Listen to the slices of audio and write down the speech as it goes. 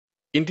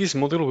In this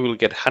module, we will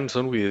get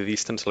hands-on with the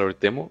distance alert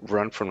demo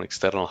run from an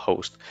external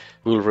host.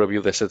 We will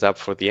review the setup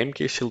for the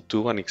MK Shield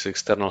 2 and its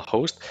external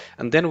host,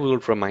 and then we will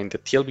remind the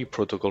TLB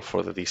protocol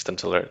for the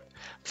distance alert.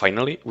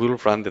 Finally, we will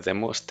run the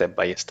demo step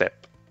by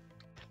step.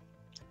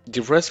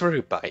 The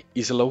Raspberry Pi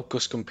is a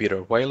low-cost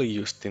computer widely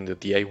used in the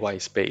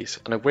DIY space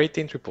and a great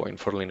entry point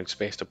for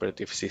Linux-based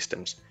operative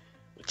systems,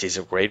 which is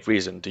a great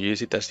reason to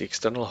use it as the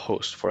external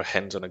host for a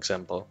hands-on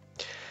example.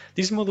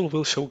 This module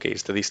will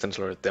showcase the distance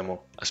alert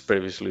demo, as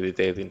previously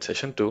detailed in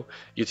session 2,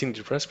 using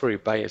the Raspberry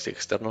Pi as the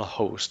external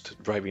host,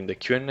 driving the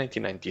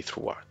QN9090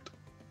 through ART.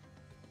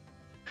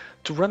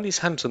 To run this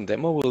hands-on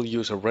demo, we'll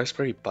use a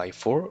Raspberry Pi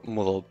 4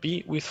 Model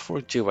B with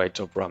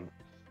 4GB of RAM,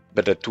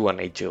 but the 2 and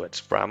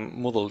 8GB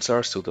RAM models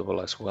are suitable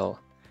as well.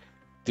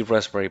 The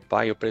Raspberry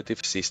Pi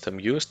operative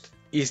system used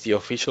is the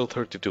official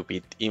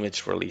 32-bit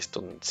image released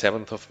on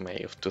 7th of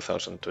May of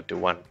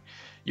 2021.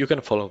 You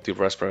can follow the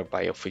Raspberry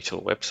Pi official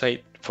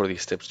website for the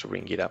steps to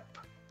bring it up.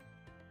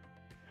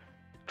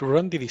 To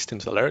run the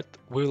distance alert,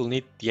 we will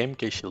need the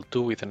MK Shield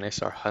 2 with an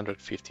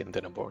SR150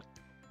 antenna board.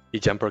 The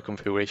jumper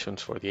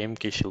configurations for the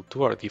MK Shield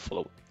 2 are the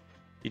following.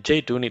 The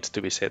J2 needs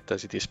to be set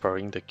as it is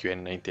powering the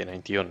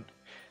QN9090 on.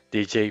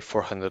 The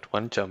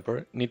J401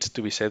 jumper needs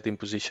to be set in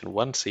position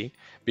 1C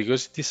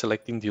because it is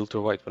selecting the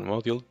ultra-wideband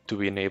module to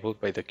be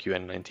enabled by the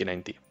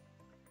QN9090.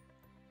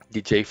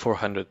 The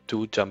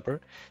J402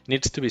 jumper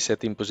needs to be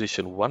set in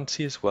position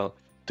 1C as well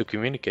to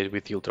communicate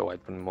with the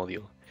ultra-wideband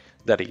module.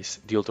 That is,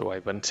 the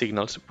ultra-wideband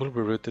signals will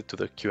be routed to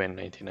the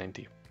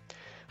QN9090.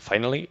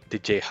 Finally, the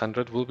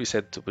J100 will be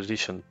set to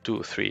position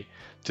 2-3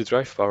 to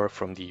drive power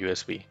from the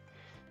USB.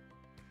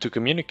 To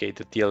communicate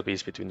the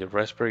TLBs between the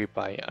Raspberry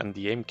Pi and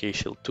the MK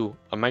Shield 2,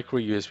 a micro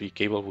USB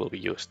cable will be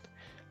used.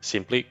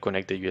 Simply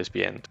connect the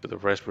USB end to the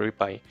Raspberry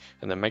Pi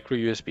and the micro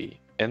USB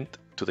end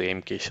to the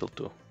MK Shield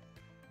 2.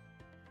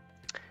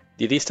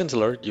 The distance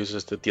alert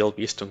uses the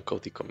TLBs to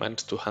encode the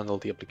commands to handle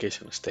the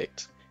application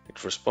states,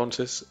 its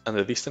responses, and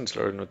the distance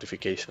alert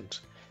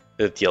notifications.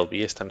 The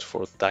TLB stands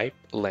for type,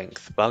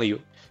 length, value,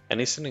 and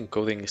is an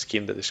encoding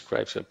scheme that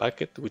describes a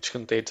bucket which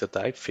contains a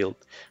type field,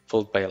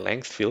 followed by a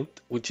length field,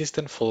 which is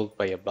then followed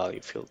by a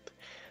value field.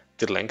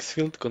 The length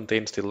field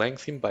contains the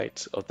length in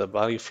bytes of the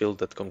value field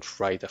that comes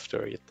right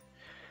after it.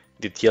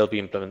 The TLB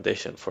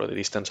implementation for the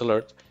distance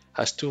alert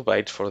has 2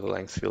 bytes for the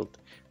length field,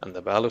 and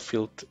the value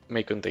field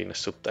may contain a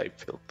subtype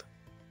field.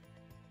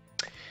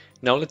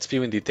 Now let's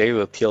view in detail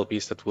the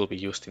TLBs that will be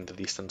used in the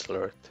distance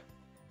alert.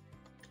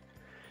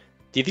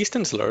 The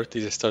distance alert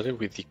is started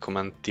with the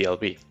command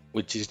TLB,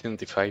 which is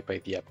identified by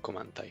the app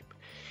command type.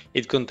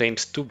 It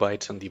contains 2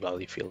 bytes on the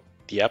value field,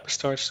 the app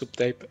star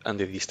subtype and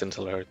the distance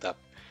alert app,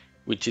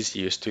 which is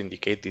used to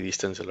indicate the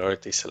distance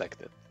alert is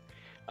selected.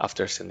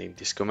 After sending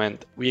this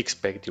command, we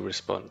expect the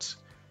response,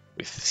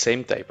 with the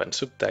same type and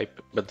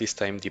subtype, but this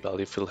time the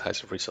value field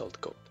has a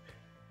result code,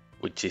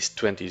 which is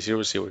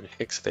 2000 in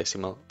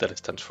hexadecimal that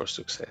stands for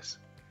success.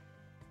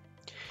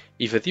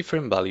 If a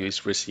different value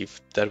is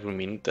received, that will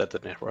mean that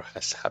an error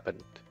has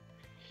happened.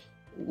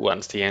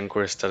 Once the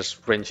anchor starts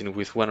ranging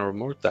with 1 or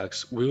more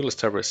tags, we will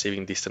start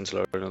receiving distance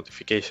alert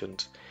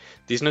notifications.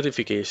 These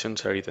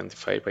notifications are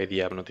identified by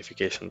the app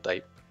notification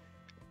type,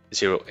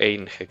 0A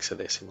in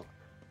hexadecimal.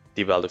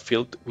 The value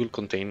field will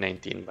contain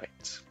 19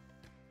 bytes.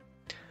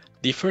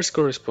 The first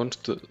corresponds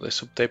to the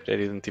subtype that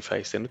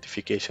identifies the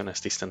notification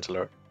as distance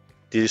alert.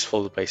 This is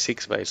followed by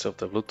 6 bytes of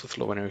the Bluetooth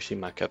Low Energy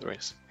MAC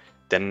address,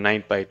 then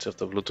 9 bytes of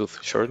the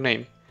Bluetooth short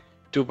name,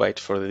 2 bytes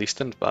for the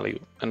distance value,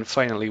 and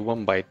finally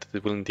 1 byte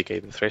that will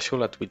indicate the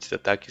threshold at which the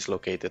tag is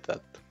located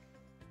at.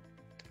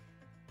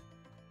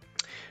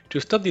 To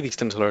stop the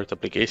distance alert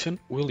application,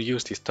 we'll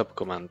use the stop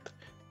command.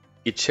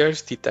 It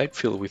shares the type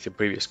field with the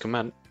previous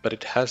command, but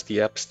it has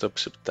the app stop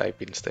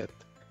subtype instead.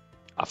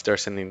 After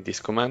sending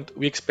this command,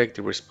 we expect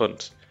the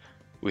response,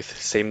 with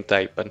same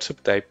type and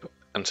subtype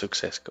and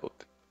success code.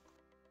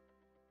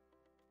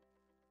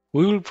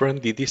 We will run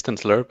the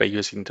distance alert by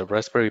using the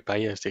Raspberry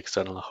Pi as the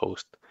external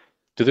host.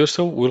 To do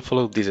so, we'll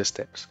follow these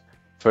steps.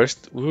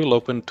 First, we will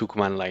open 2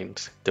 command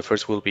lines. The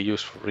first will be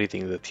used for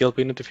reading the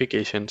TLB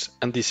notifications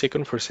and the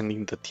second for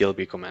sending the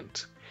TLB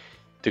commands.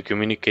 To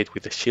communicate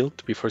with the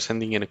Shield before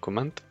sending any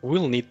command,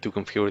 we'll need to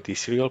configure the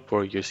serial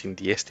port using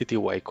the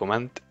stty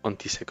command on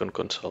the second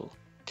console.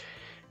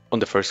 On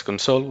the first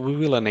console, we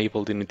will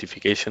enable the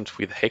notifications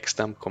with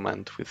hexdump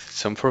command with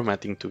some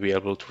formatting to be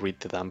able to read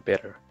the dump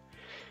better.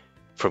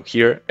 From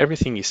here,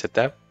 everything is set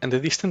up and the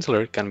distance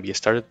alert can be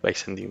started by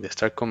sending the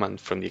start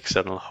command from the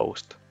external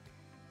host.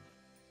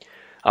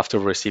 After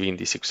receiving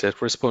the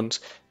success response,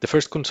 the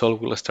first console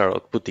will start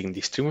outputting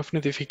the stream of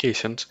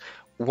notifications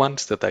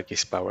once the tag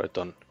is powered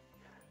on.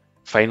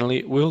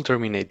 Finally, we will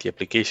terminate the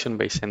application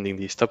by sending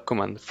the stop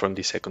command from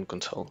the second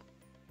console.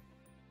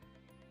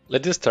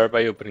 Let's start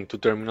by opening 2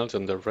 terminals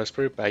on the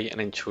Raspberry Pi and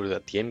ensure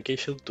that the MK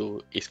Shield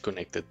 2 is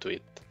connected to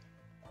it.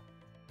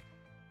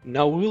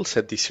 Now we will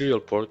set the serial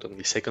port on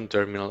the second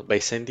terminal by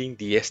sending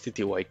the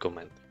stty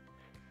command.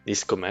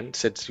 This command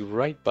sets the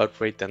right baud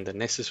rate and the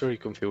necessary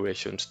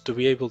configurations to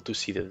be able to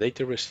see the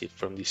data received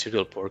from the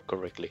serial port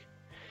correctly.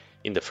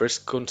 In the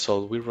first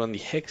console, we run the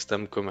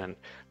hexdump command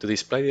to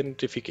display the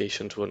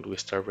notifications when we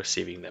start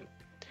receiving them.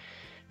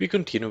 We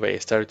continue by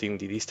starting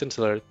the distance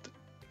alert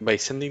by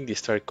sending the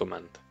start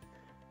command.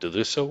 To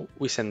do so,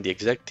 we send the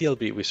exact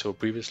TLB we saw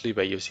previously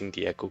by using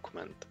the echo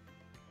command.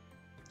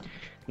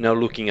 Now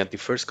looking at the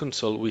first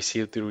console, we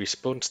see the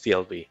response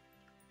TLB.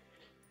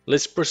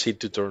 Let's proceed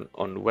to turn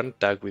on one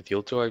tag with the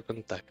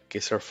ultra-wideband tag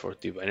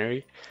SR40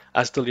 binary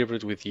as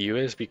delivered with the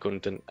USB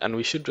content, and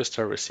we should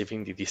start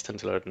receiving the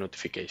distance alert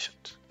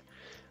notifications.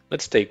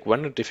 Let's take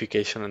one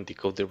notification and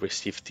decode the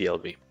received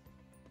TLB.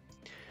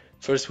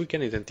 First, we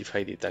can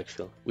identify the tag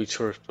field, which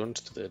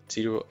corresponds to the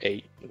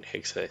 0A in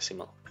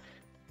hexadecimal.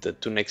 The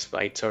two next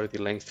bytes are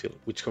the length field,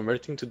 which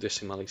converting to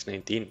decimal is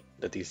 19,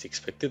 that is the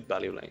expected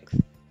value length.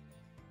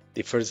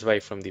 The first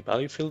byte from the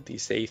value field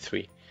is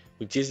A3,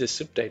 which is the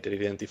subtype that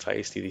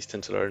identifies the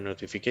distance alert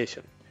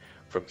notification.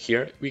 From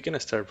here, we can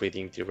start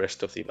reading the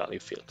rest of the value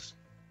fields.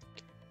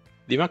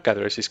 The MAC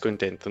address is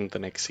contained on the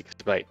next 6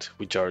 bytes,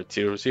 which are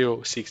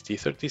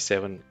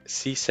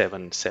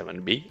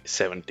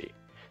 006037C77B70.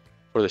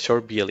 For the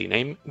short BLE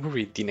name, we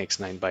read the next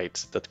 9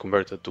 bytes that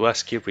converted to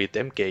ASCII read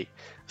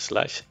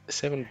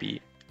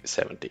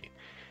MK/7B70,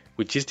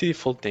 which is the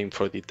default name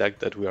for the tag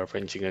that we are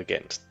ranging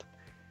against.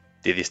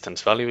 The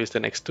distance value is the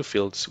next 2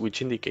 fields,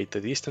 which indicate a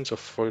distance of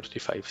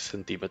 45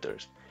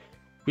 cm,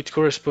 which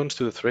corresponds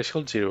to the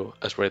threshold 0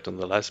 as read on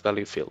the last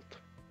value field.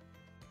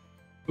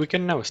 We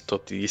can now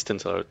stop the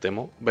distance alert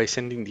demo by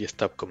sending the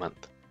stop command.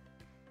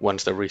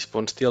 Once the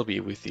response TLB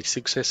with the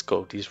success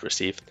code is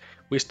received,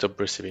 we stop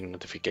receiving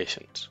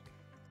notifications.